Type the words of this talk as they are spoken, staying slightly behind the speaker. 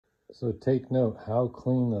So take note how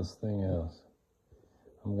clean this thing is.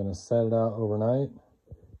 I'm gonna set it out overnight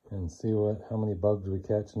and see how many bugs we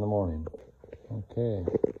catch in the morning. Okay,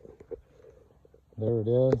 there it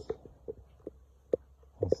is.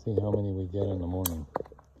 Let's see how many we get in the morning.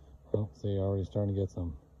 Oh, see, already starting to get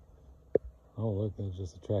some. Oh, look, they're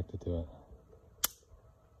just attracted to it.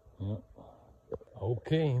 Yep.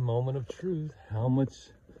 Okay, moment of truth. How much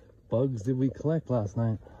bugs did we collect last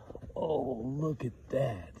night? Oh, look at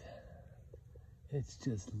that. It's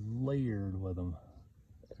just layered with them.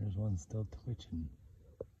 There's one still twitching.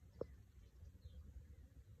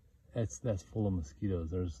 That's full of mosquitoes.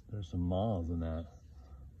 There's some moths in that.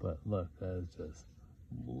 But look, that is just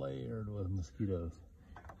layered with mosquitoes.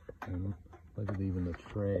 And look at even the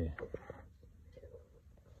tray.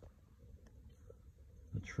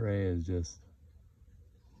 The tray is just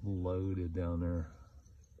loaded down there.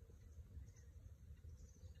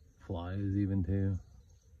 Flies even too.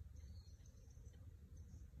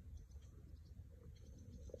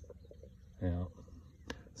 Yeah.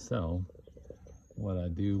 So what I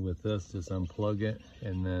do with this, just unplug it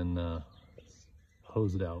and then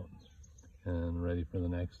hose it out and ready for the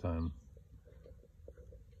next time.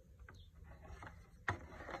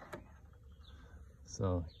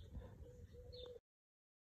 So